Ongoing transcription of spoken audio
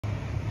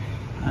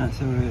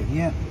So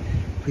yeah,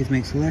 please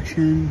make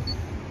selection.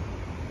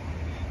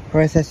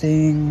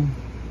 Processing.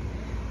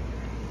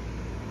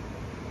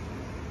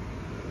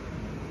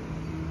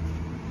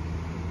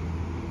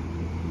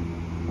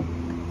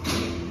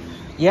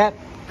 Yep.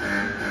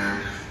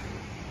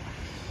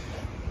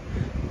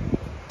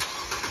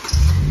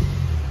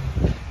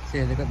 So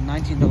yeah, they've got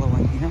 $19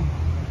 one here.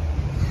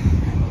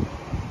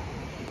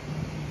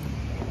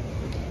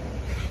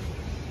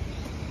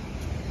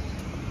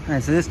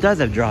 Alright, so this does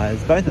have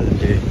dryers, both of them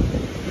do.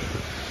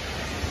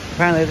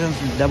 Apparently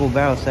this one's double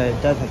barrel, so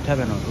it does have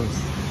turbo nozzles.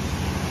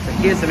 So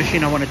here's the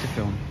machine I wanted to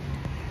film.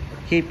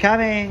 Keep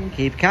coming,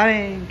 keep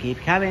coming, keep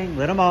coming,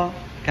 little more.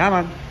 Come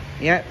on.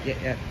 Yep.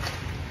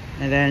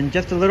 And then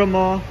just a little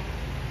more.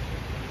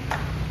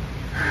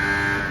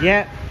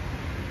 Yep.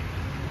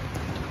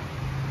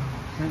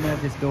 I don't know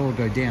if this door will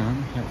go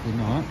down, hopefully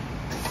not.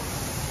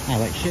 Oh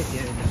wait, shit,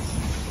 yeah it does.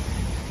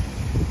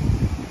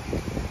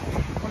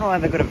 I wonder why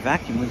they've got a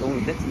vacuum with all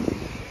the bits in it.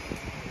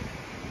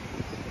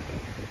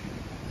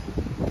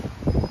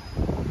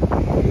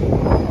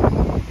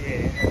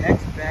 Yeah, the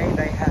next bay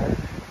they have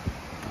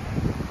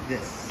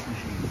this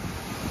machine.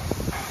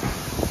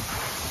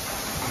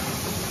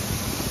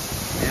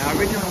 Now I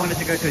originally wanted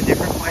to go to a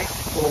different place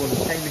for the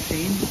same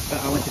machine, but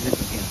I went to this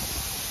one here.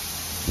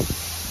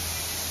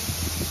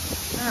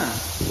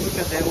 Look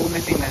at they're all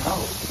missing their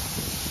holes.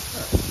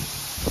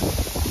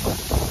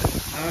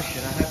 Oh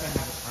shit, I hope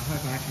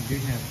I actually do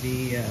have the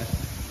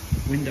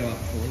window up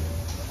for it.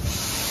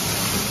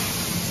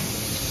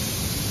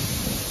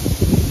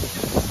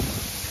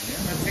 Yeah,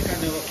 I think I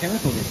know what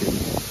chemical this is.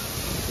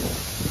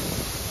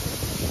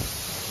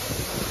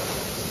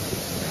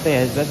 So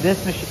yeah, but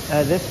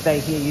this bay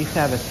here used to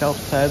have a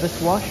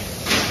self-service wash,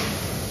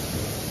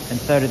 and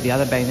so did the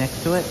other bay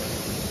next to it.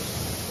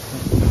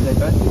 They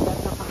both do that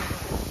stuff?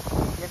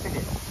 Yes, it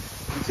is.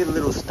 You can see the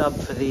little stub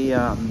for the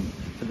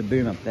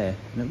boom up there,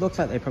 and it looks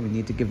like they probably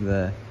need to give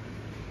the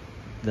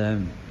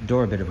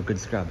door a bit of a good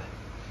scrub.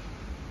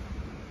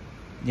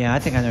 Yeah, I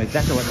think I know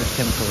exactly what this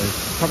chemical is.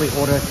 Probably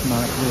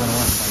Autosmoke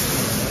 311.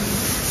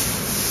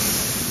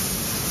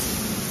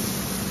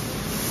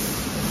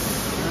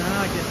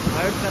 I just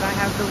hope that I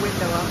have the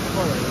window up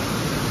fully.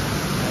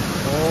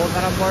 That's all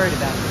that I'm worried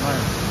about at the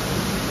moment.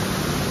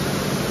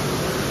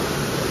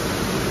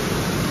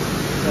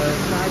 So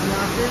side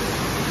glasses.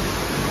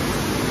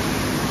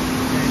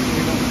 And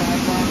here are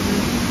side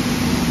glasses.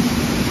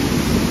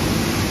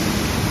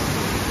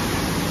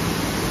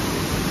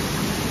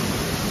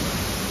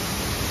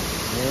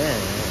 Yeah.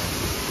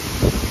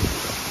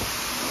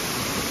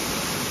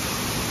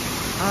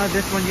 Oh,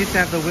 this one used to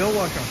have the wheel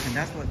wash option.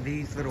 That's what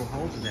these little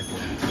holes are there for.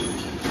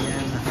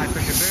 And the high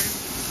pressure boom.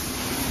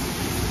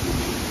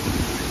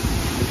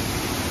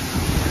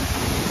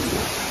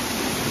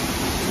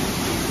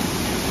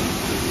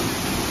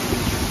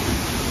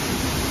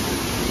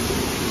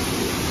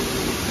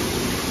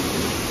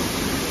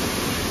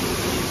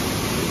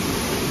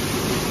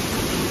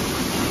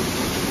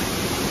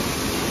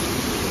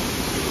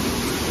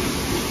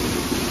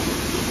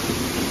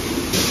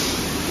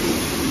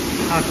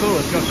 Oh cool,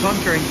 it's got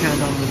contouring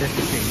turned on with this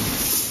machine.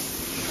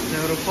 So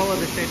it'll follow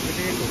the shape of the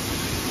vehicle.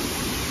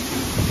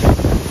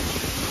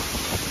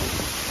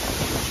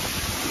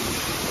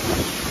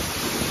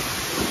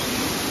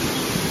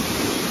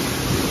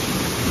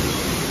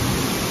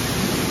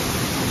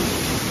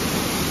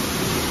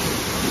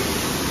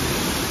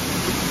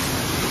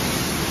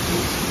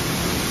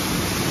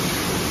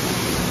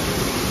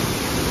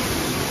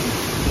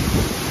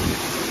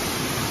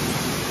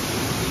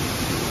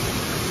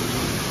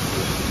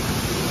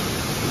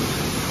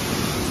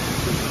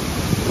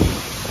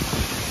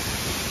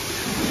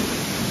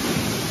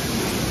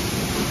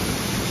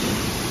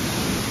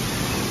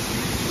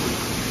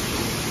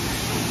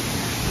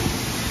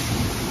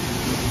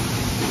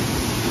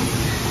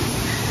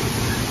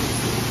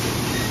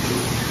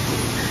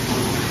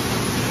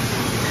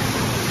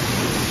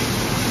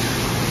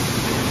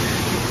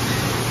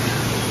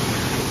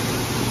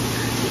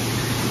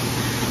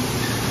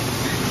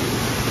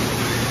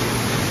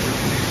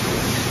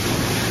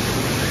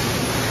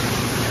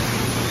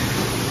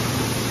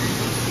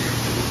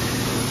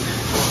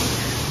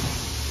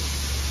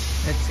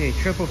 Let's see,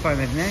 triple foam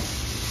is next.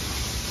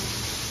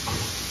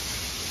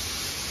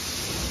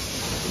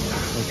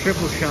 So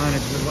triple shine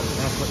is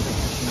that's what the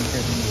machine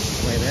says on the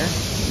display there.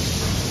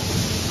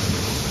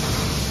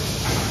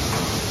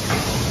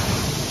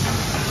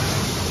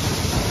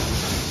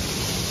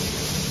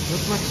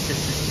 Looks like it's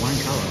just one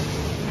colour.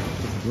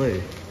 It's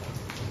blue.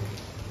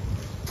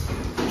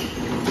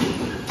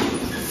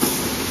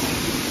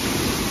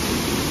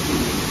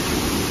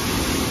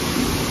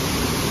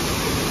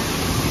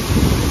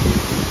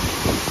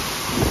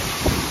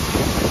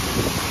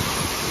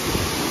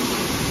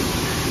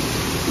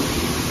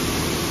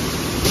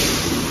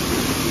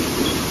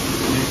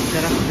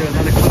 Set up and do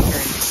another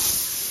contouring.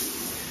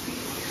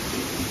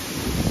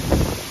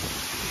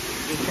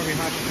 It's probably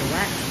hard to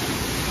relax.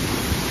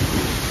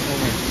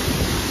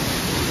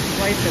 This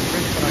place is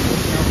rich, but I can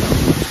smell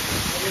something.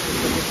 What is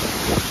it?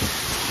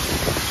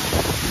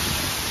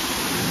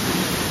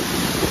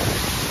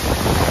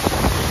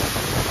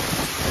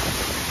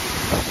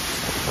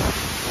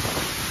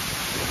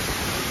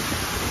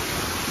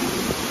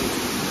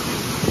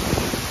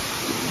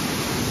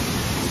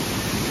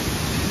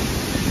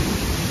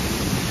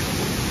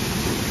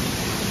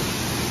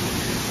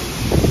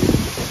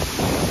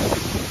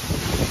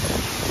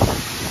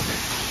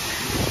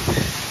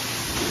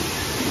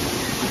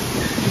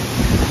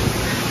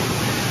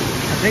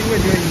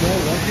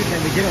 fishing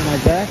than we did on my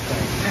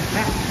birthday.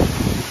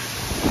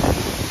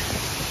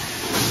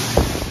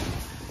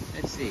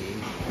 Let's see.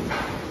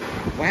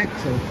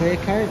 Wax or clear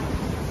coat.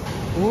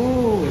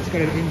 Ooh, it's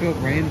got an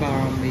inbuilt rain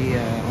bar on the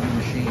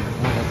machine. Oh,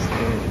 that's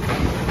good.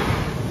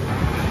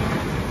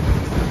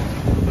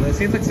 Well, it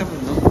seems like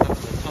someone knocked up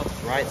the top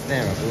right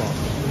there a block.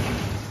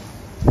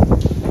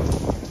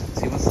 Let's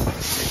see what's the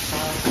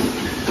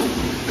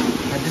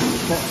I just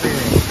spot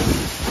clearing.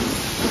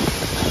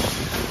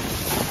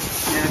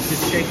 Now it's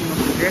just shaking off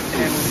the drift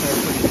and also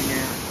pushing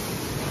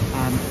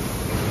out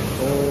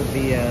all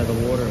the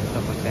water and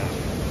stuff like that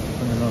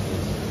from the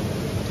nozzles.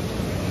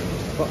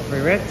 Spot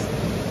 3 reds.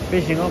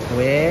 Finishing off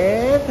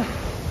with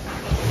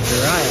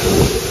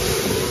Jiraiya.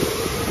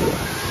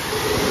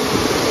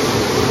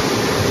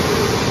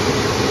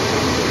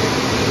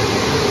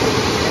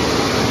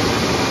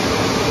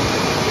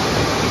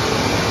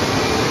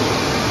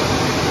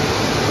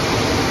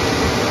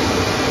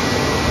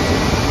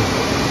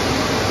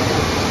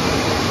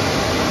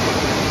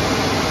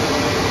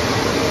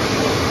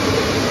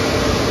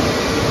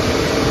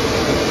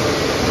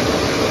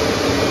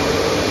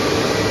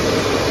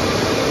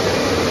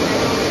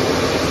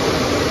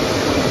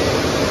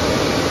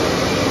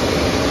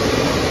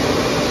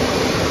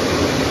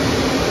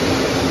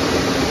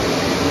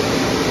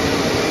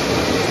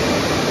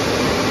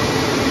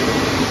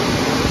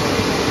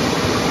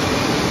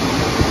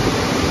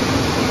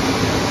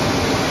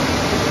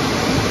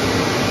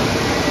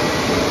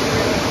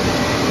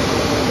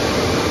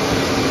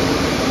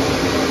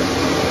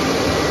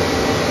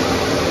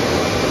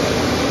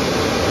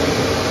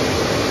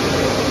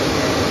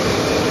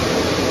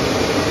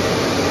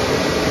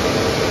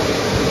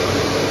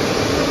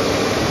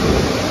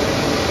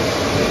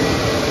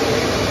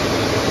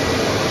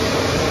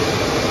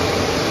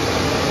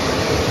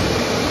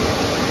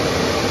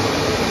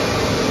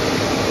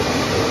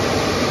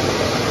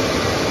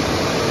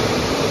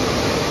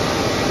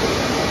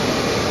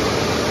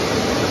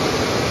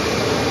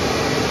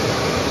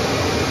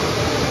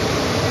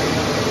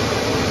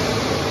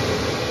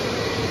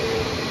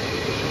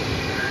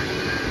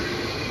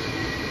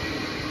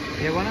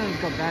 Yeah, one of them's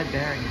got bad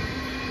bearings.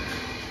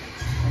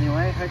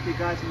 Anyway, hope you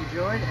guys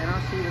enjoyed, and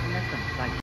I'll see you with the next one. Bye.